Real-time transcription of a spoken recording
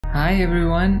Hi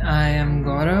everyone, I am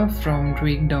Gaurav from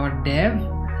tweak.dev,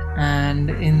 and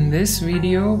in this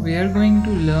video we are going to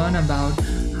learn about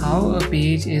how a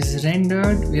page is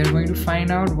rendered. We are going to find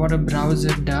out what a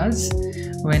browser does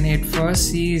when it first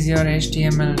sees your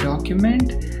HTML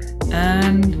document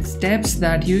and steps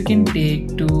that you can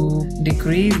take to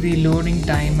decrease the loading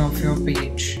time of your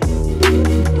page.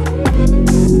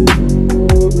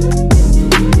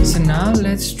 So now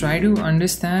let's try to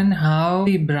understand how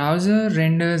the browser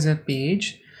renders a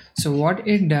page. So what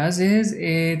it does is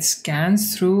it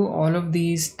scans through all of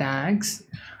these tags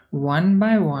one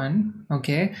by one.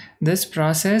 Okay, this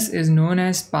process is known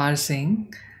as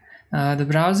parsing. The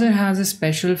browser has a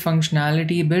special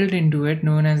functionality built into it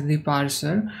known as the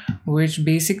parser, which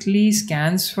basically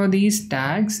scans for these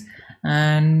tags,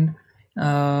 and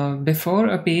before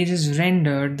a page is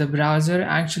rendered, the browser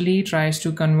actually tries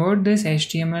to convert this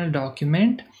HTML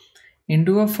document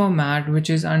into a format which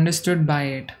is understood by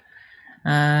it,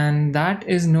 and that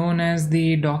is known as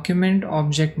the document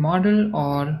object model,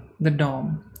 or the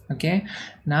DOM. Okay,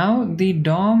 now the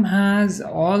DOM has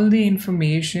all the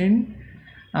information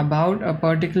about a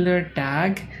particular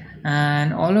tag,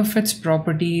 and all of its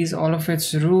properties, all of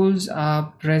its rules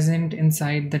are present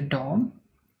inside the DOM,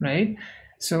 right?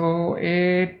 So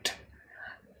it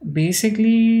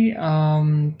basically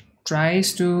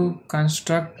tries to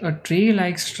construct a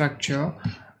tree-like structure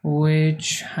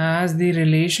which has the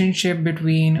relationship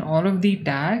between all of the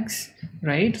tags,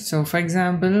 right? So for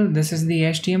example, this is the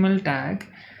HTML tag,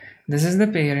 this is the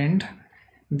parent,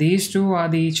 these two are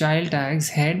the child tags,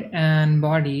 head and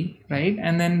body, right?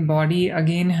 And then body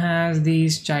again has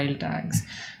these child tags.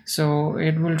 So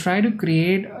it will try to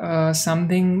create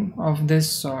something of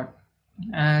this sort,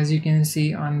 as you can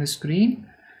see on the screen.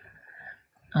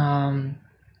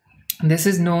 This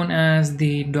is known as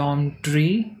the DOM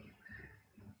tree.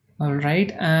 All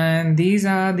right, and these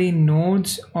are the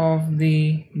nodes of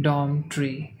the DOM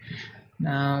tree.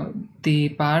 Now the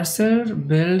parser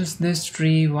builds this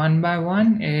tree one by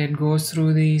one. It goes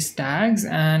through these tags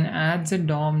and adds a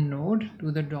DOM node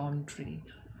to the DOM tree.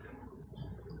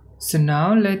 So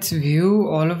now let's view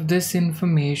all of this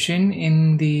information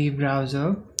in the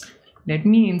browser. Let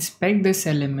me inspect this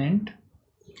element.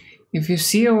 If you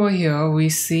see over here, we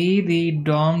see the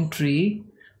DOM tree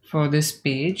for this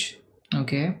page,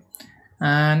 okay,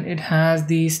 and it has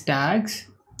these tags.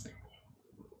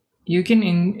 You can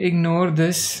ignore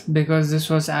this because this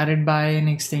was added by an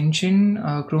extension,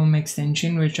 a Chrome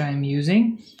extension, which I am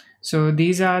using. So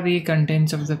these are the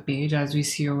contents of the page as we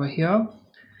see over here.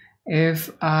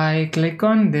 If I click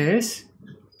on this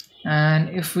and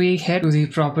if we head to the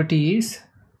properties,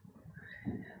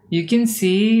 you can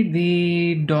see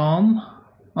the DOM,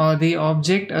 or the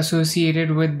object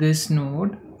associated with this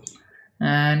node.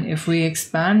 And if we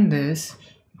expand this,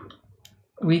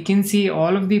 we can see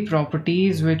all of the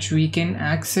properties which we can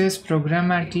access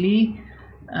programmatically,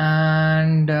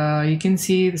 and you can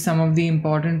see some of the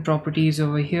important properties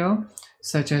over here,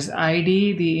 such as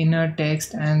ID, the inner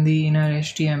text, and the inner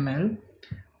HTML.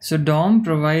 So DOM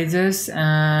provides us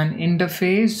an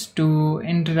interface to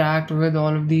interact with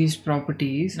all of these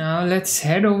properties. Now let's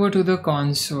head over to the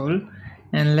console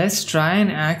and let's try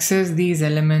and access these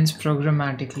elements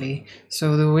programmatically.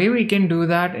 So the way we can do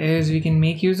that is we can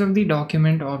make use of the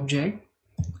document object,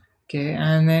 okay,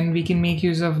 and then we can make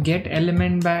use of get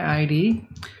element by ID.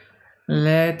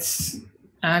 Let's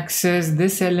access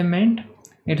this element.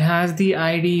 It has the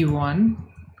ID 1,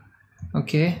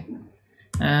 okay,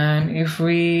 and if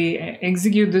we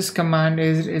execute this command,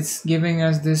 it's giving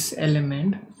us this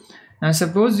element. Now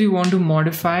suppose we want to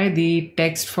modify the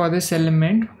text for this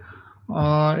element,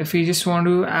 or if we just want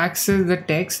to access the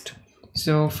text,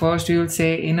 so first we will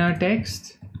say inner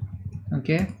text,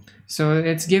 okay, so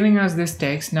it's giving us this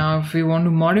text. Now if we want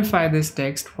to modify this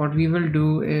text, what we will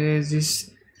do is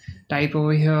just type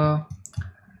over here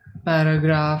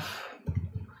paragraph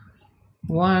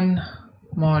 1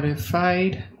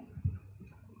 modified,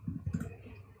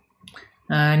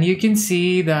 and you can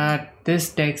see that this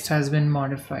text has been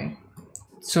modified.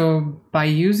 So by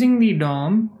using the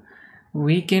DOM,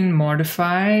 we can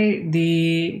modify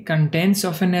the contents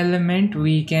of an element,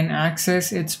 we can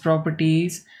access its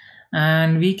properties,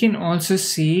 and we can also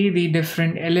see the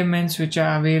different elements which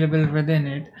are available within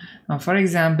it. Now for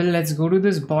example, let's go to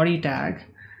this body tag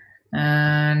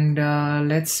and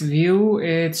let's view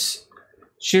its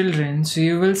children. So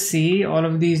you will see all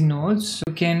of these nodes.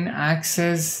 You can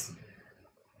access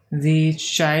the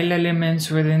child elements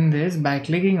within this by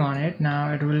clicking on it.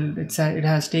 Now it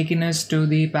has taken us to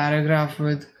the paragraph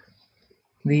with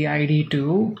the ID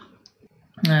 2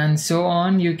 and so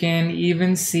on. You can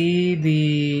even see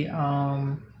the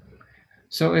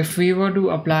So if we were to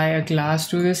apply a class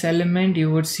to this element, you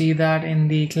would see that in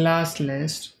the class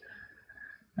list.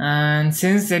 And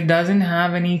since it doesn't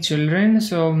have any children,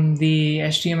 so the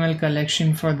HTML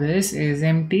collection for this is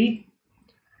empty.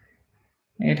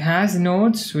 It has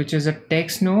nodes, which is a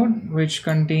text node which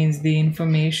contains the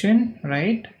information,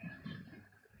 right?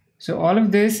 So all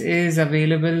of this is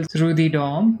available through the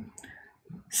DOM.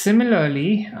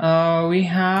 Similarly, we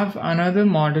have another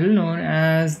model known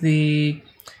as the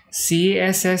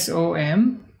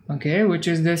CSSOM, okay, which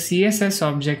is the CSS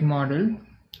object model.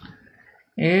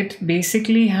 It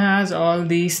basically has all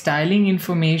the styling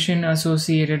information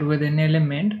associated with an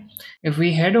element. If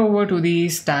we head over to the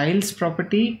styles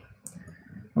property,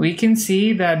 we can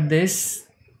see that this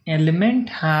element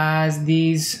has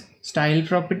these style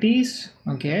properties,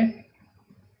 okay,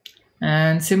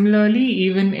 and similarly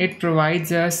even it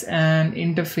provides us an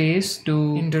interface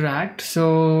to interact.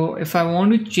 So if I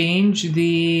want to change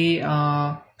the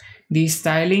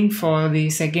styling for the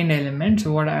second element,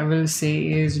 so what I will say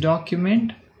is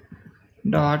document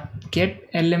dot get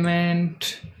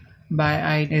element by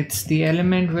ID. It's the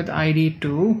element with ID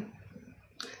 2,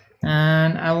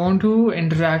 and I want to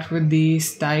interact with the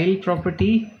style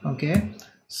property, okay.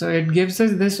 So it gives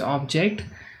us this object.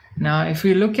 Now if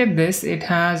we look at this, it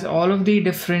has all of the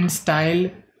different style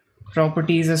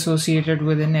properties associated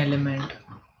with an element.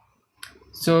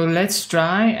 So let's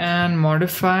try and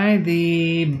modify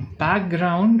the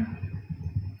background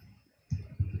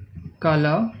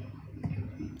color.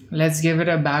 Let's give it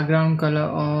a background color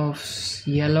of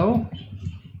yellow.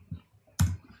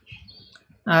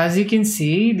 As you can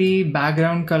see, the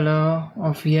background color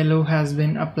of yellow has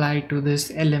been applied to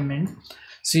this element.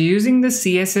 So using the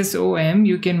CSSOM,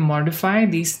 you can modify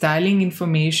the styling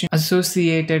information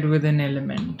associated with an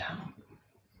element.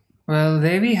 Well,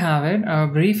 there we have it, a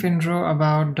brief intro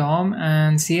about DOM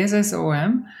and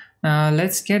CSSOM. Now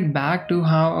let's get back to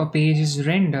how a page is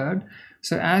rendered.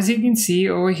 So as you can see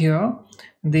over here,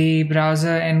 the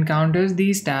browser encounters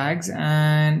these tags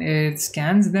and it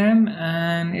scans them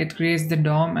and it creates the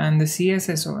DOM and the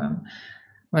CSSOM.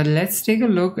 But let's take a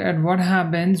look at what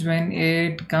happens when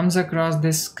it comes across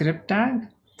this script tag.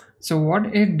 So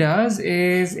what it does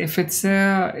is, if it's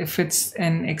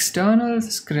an external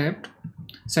script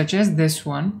such as this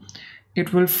one,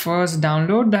 it will first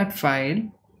download that file,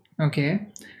 okay.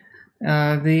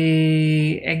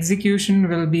 The execution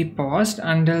will be paused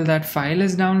until that file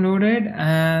is downloaded,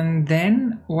 and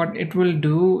then what it will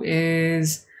do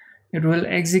is it will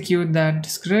execute that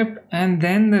script, and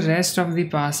then the rest of the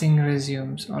parsing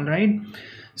resumes. All right,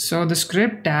 so the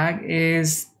script tag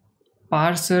is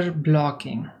parser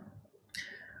blocking.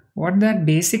 What that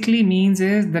basically means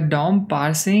is the DOM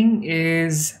parsing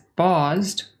is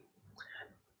paused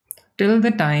till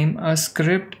the time a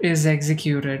script is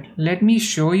executed. Let me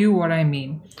show you what I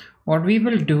mean. What we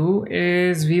will do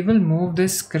is we will move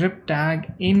this script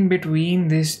tag in between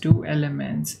these two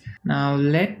elements. Now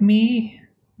let me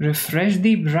refresh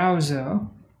the browser.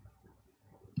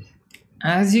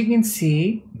 As you can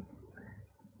see,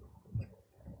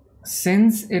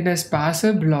 since it is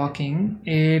parser blocking,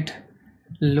 it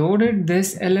loaded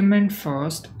this element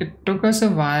first. It took us a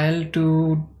while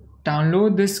to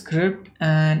download this script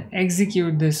and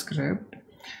execute this script,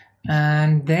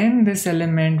 and then this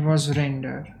element was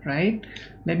rendered, right?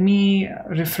 Let me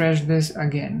refresh this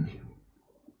again.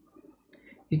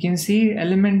 You can see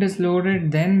element is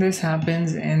loaded, then this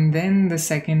happens, and then the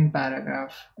second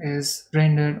paragraph is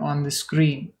rendered on the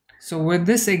screen. So with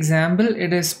this example,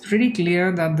 it is pretty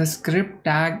clear that the script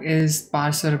tag is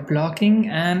parser blocking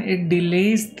and it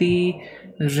delays the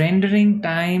rendering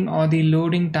time or the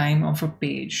loading time of a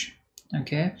page,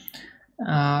 okay.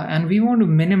 And we want to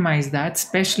minimize that,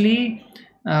 especially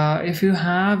if you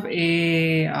have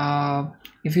a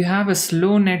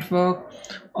slow network,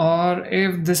 or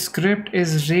if the script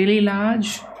is really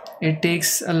large, it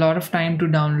takes a lot of time to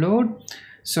download.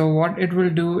 So what it will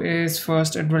do is,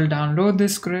 first it will download the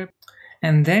script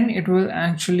and then it will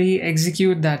actually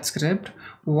execute that script.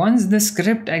 Once the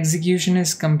script execution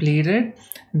is completed,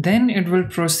 then it will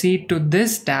proceed to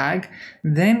this tag,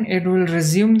 then it will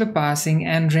resume the parsing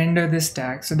and render this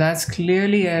tag. So that's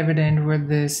clearly evident with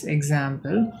this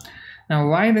example. Now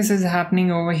why this is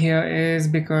happening over here is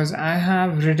because I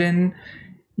have written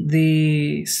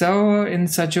the server in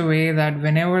such a way that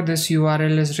whenever this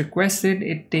URL is requested,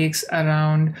 it takes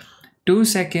around 2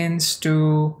 seconds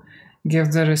to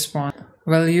give the response.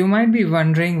 Well, you might be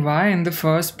wondering why in the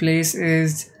first place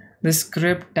is the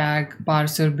script tag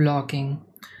parser blocking.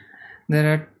 There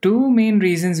are two main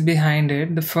reasons behind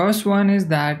it. The first one is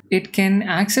that it can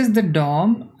access the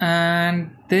DOM,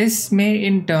 and this may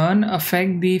in turn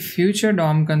affect the future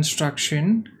DOM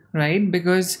construction, right?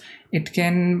 Because it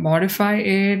can modify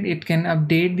it, it can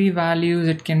update the values,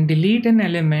 it can delete an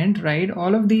element, right?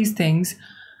 All of these things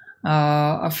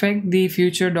affect the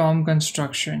future DOM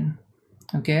construction.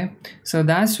 Okay, so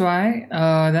that's why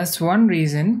that's one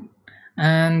reason.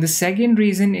 And the second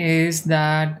reason is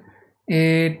that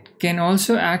it can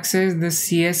also access the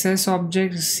CSS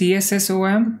object,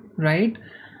 CSSOM, right?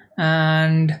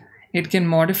 And it can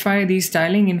modify the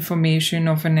styling information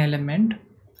of an element.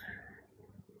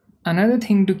 Another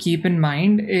thing to keep in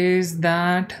mind is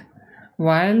that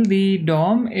while the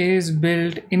DOM is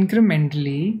built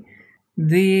incrementally,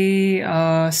 the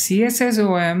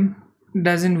CSSOM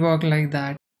doesn't work like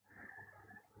that.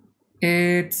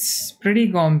 It's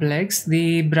pretty complex.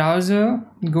 The browser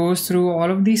goes through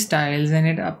all of these styles and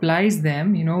it applies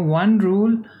them. You know, one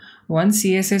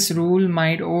CSS rule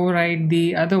might override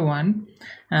the other one,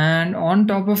 and on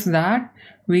top of that,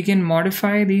 we can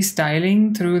modify the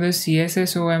styling through the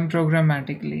CSSOM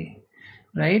programmatically,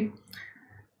 right?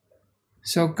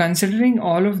 So considering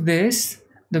all of this,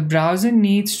 the browser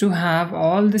needs to have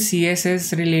all the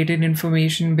CSS related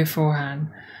information beforehand.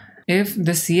 If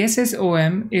the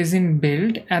CSSOM isn't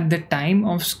built at the time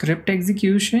of script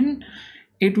execution,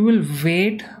 it will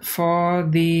wait for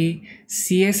the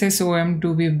CSSOM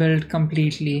to be built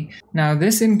completely. Now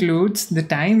this includes the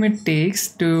time it takes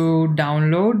to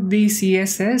download the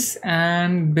CSS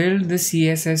and build the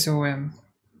CSSOM.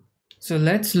 So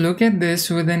let's look at this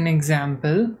with an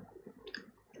example.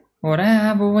 What I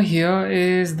have over here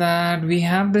is that we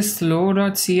have the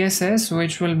slow.css,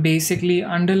 which will basically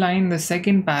underline the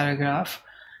second paragraph,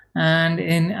 and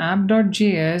in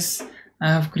app.js I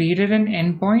have created an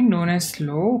endpoint known as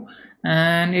slow,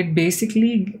 and it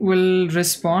basically will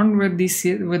respond with the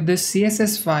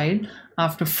CSS file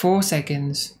after 4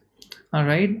 seconds. All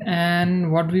right,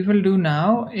 and what we will do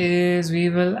now is we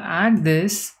will add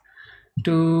this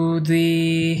to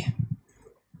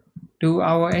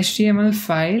our HTML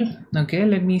file. Okay,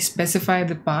 let me specify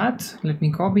the path. Let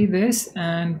me copy this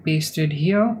and paste it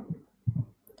here,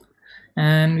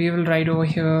 and we will write over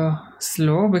here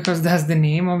slow because that's the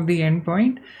name of the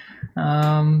endpoint.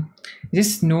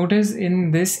 Just notice in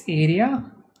this area,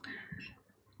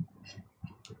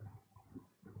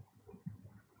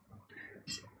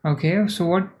 okay, so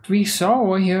what we saw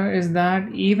over here is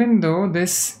that even though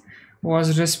this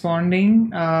was responding,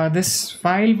 this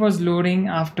file was loading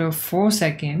after 4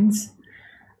 seconds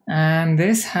and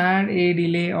this had a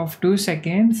delay of 2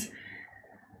 seconds,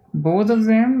 both of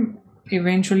them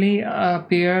eventually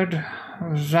appeared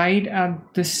right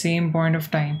at the same point of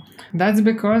time. That's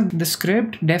because the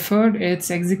script deferred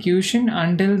its execution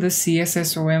until the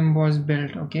CSSOM was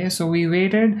built. Okay, so we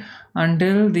waited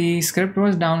until the script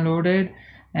was downloaded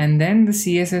and then the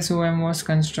CSSOM was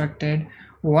constructed.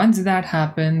 Once that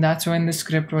happened, that's when the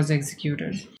script was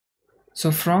executed.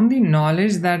 So from the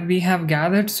knowledge that we have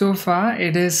gathered so far,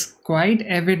 it is quite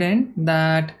evident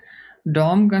that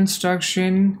DOM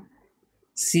construction,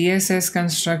 CSS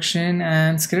construction,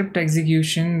 and script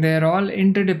execution, they're all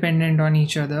interdependent on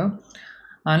each other.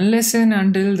 Unless and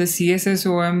until the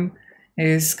CSSOM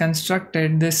is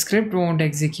constructed, the script won't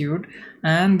execute,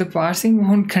 and the parsing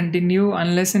won't continue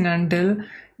unless and until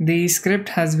the script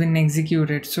has been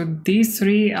executed. So these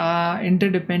three are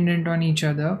interdependent on each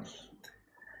other,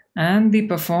 and the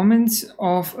performance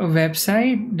of a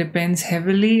website depends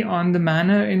heavily on the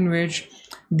manner in which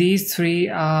these three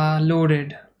are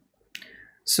loaded.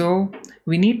 So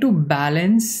we need to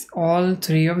balance all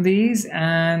three of these,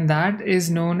 and that is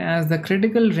known as the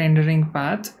critical rendering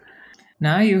path.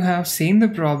 Now you have seen the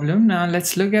problem. Now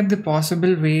let's look at the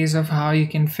possible ways of how you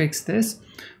can fix this.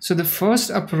 So the first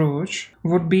approach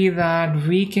would be that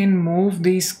we can move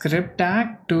the script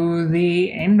tag to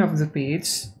the end of the page.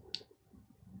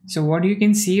 So what you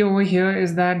can see over here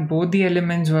is that both the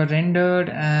elements were rendered,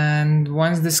 and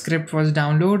once the script was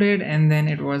downloaded and then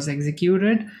it was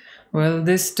executed. Well,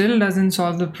 this still doesn't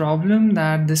solve the problem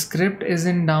that the script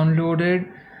isn't downloaded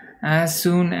as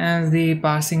soon as the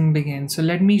parsing begins. So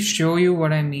let me show you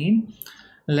what I mean.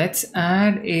 Let's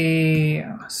add a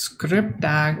script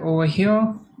tag over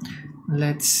here.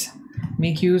 Let's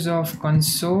make use of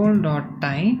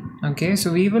console.time. Okay,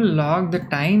 so we will log the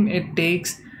time it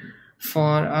takes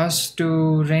for us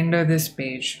to render this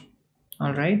page.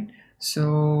 All right,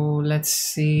 so let's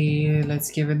see, let's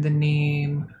give it the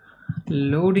name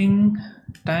loading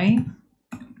time,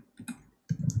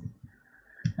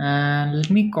 and let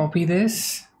me copy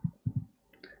this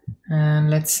And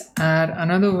let's add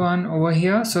another one over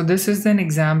here. So this is an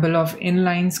example of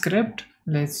inline script.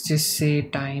 Let's just say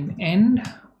time end.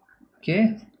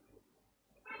 Okay,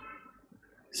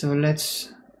 so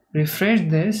let's refresh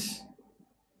this.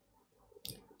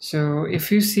 So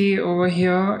if you see over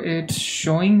here, it's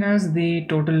showing us the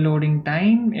total loading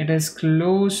time. It is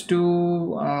close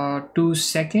to 2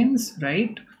 seconds,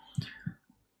 right?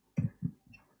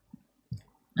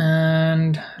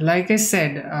 And like I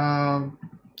said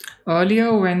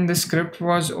earlier, when the script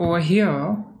was over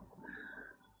here,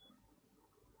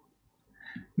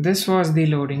 this was the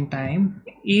loading time.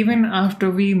 Even after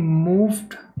we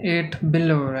moved it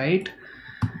below, right,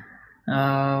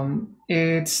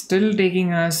 it's still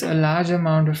taking us a large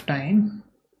amount of time,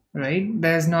 right?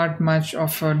 There's not much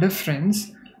of a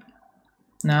difference.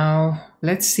 Now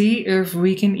let's see if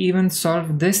we can even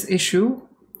solve this issue.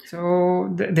 So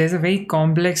there's a very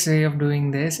complex way of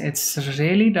doing this. It's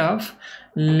really tough.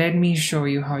 Let me show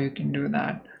you how you can do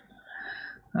that.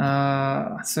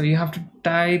 So you have to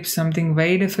type something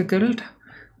very difficult.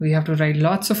 We have to write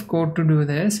lots of code to do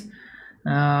this,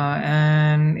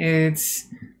 and it's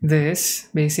this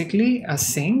basically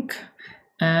async,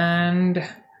 and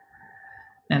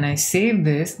I save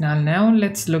this. Now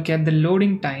let's look at the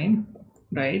loading time,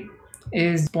 right?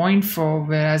 Is 0.4,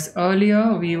 whereas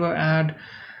earlier we were at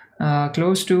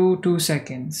close to 2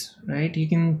 seconds, right? You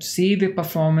can see the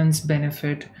performance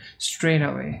benefit straight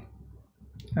away.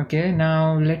 Okay,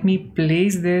 now let me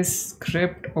place this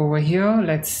script over here.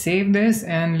 Let's save this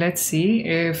and let's see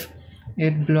if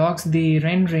it blocks the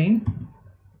rendering.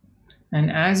 And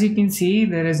as you can see,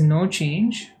 there is no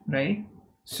change, right?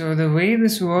 So the way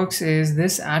this works is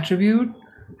this attribute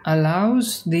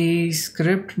allows the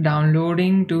script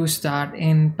downloading to start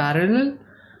in parallel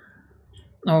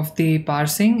of the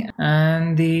parsing,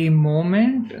 and the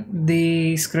moment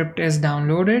the script is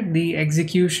downloaded, the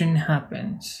execution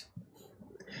happens.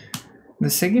 The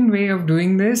second way of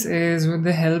doing this is with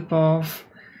the help of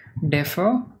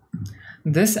defer.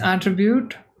 This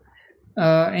attribute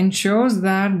ensures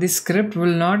that the script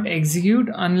will not execute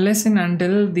unless and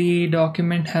until the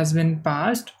document has been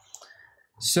parsed.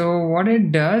 So what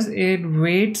it does, it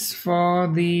waits for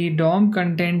the DOM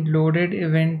content loaded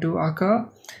event to occur,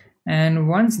 and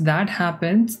once that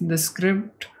happens, the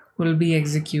script will be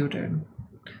executed.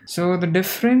 So the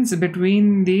difference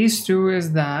between these two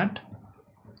is that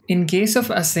in case of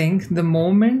async, the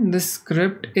moment the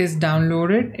script is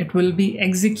downloaded, it will be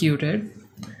executed,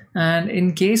 and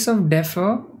in case of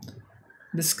defer,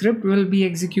 the script will be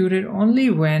executed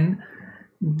only when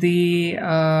the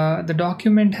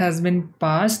document has been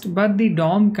parsed but the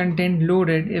DOM content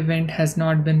loaded event has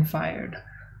not been fired.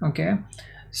 Okay,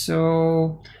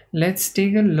 so let's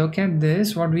take a look at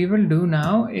this. What we will do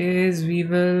now is we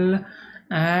will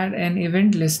add an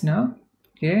event listener.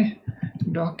 Okay,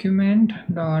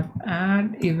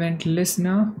 document.add event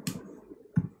listener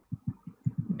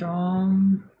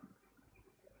DOM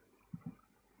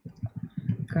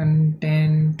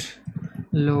content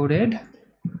loaded,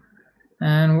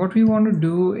 and what we want to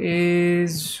do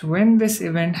is when this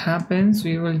event happens,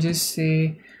 we will just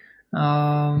say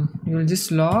we will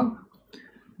just log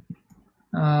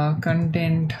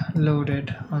content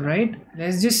loaded. All right,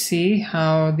 let's just see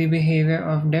how the behavior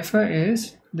of defer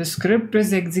is. The script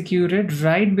is executed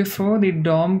right before the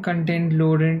DOM content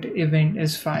loaded event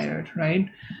is fired, right?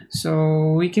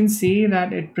 So we can see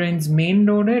that it prints main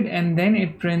loaded and then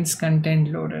it prints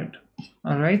content loaded.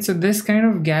 All right, so this kind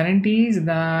of guarantees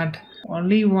that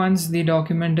only once the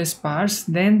document is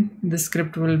parsed, then the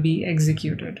script will be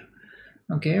executed.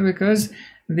 Okay, because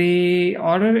the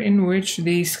order in which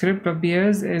the script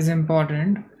appears is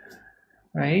important,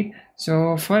 right?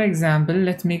 So for example,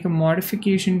 let's make a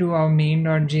modification to our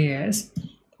main.js,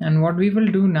 and what we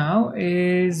will do now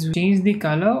is change the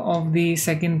color of the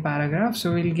second paragraph.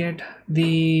 So we'll get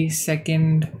the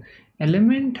second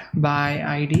element by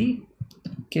ID,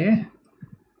 okay,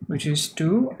 which is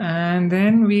 2, and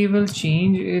then we will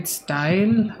change its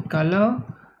style color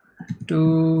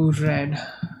to red,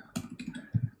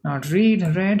 not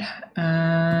read, red,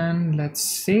 and let's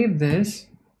save this.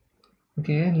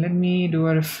 Okay, let me do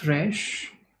a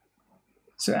refresh.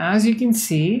 So as you can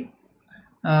see,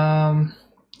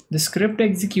 the script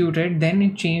executed, then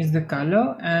it changed the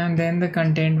color, and then the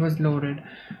content was loaded.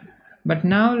 But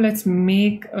now let's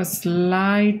make a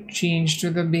slight change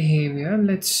to the behavior.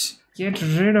 Let's get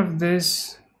rid of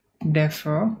this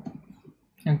defer.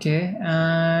 Okay,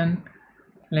 and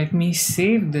let me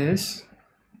save this.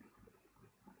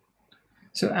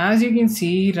 So as you can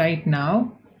see right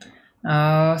now,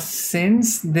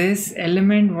 Since this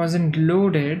element wasn't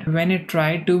loaded, when it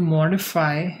tried to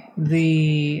modify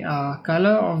the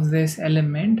color of this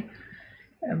element,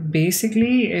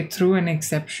 basically it threw an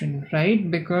exception, right?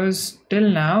 Because till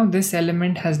now this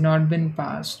element has not been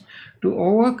passed. To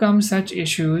overcome such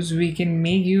issues, we can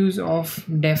make use of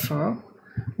defer,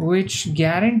 which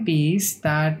guarantees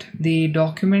that the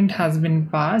document has been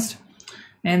passed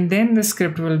and then the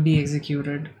script will be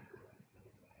executed.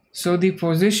 So the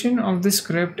position of the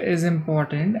script is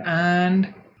important,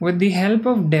 and with the help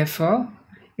of defer,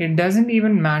 it doesn't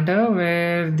even matter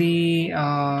where the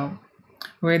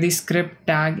script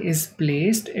tag is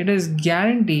placed. It is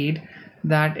guaranteed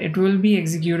that it will be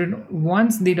executed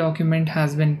once the document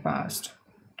has been passed,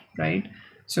 right?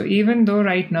 So even though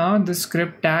right now the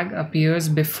script tag appears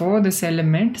before this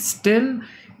element, still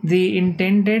the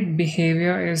intended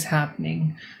behavior is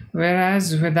happening,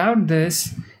 whereas without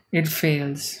this it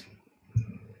fails.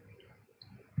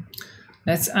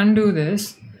 Let's undo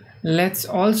this. Let's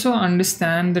also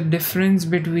understand the difference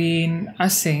between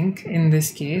async in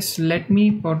this case. Let me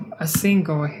put async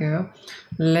over here.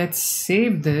 Let's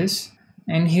save this,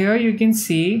 and here you can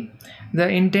see the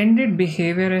intended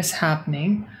behavior is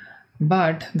happening,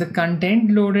 but the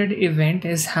content loaded event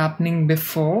is happening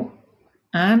before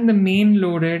and the main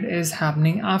loaded is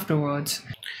happening afterwards.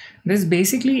 This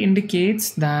basically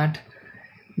indicates that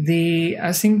the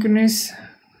asynchronous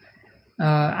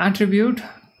attribute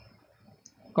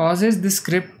causes the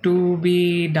script to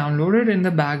be downloaded in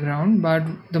the background, but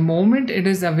the moment it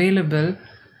is available,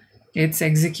 it's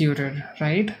executed,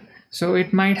 right? So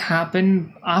it might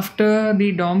happen after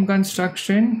the DOM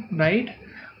construction, right?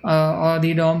 Or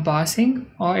the DOM parsing,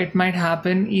 or it might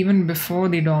happen even before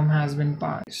the DOM has been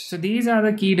parsed. So these are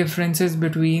the key differences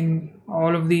between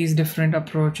all of these different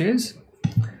approaches,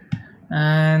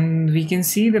 and we can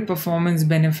see the performance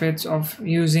benefits of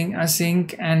using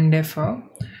async and defer.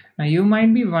 Now you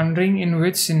might be wondering in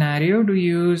which scenario to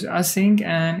use async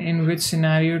and in which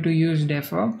scenario to use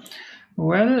defer.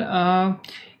 Well,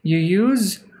 you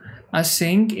use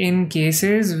async in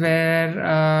cases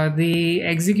where the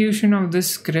execution of the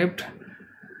script,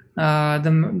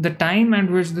 the time at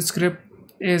which the script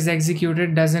is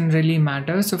executed doesn't really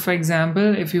matter. So for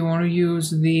example, if you want to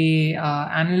use the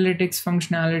analytics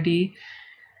functionality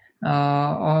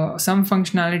or some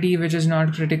functionality which is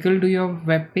not critical to your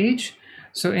web page,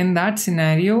 so in that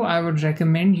scenario I would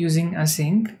recommend using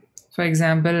async. For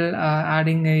example,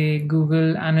 adding a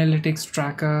Google Analytics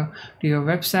tracker to your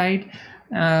website.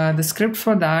 The script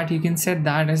for that, you can set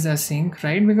that as async,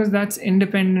 right? Because that's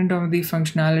independent of the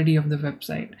functionality of the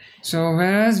website. So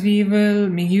whereas we will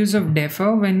make use of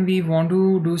defer when we want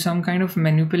to do some kind of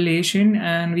manipulation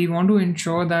and we want to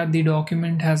ensure that the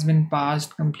document has been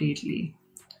parsed completely.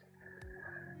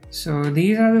 So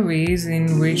these are the ways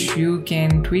in which you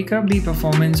can tweak up the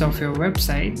performance of your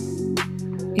website.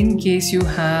 In case you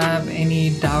have any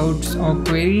doubts or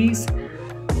queries,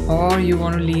 or you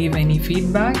want to leave any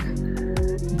feedback,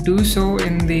 do so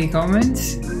in the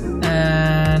comments,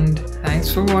 and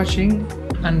thanks for watching.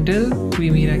 Until we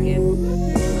meet again.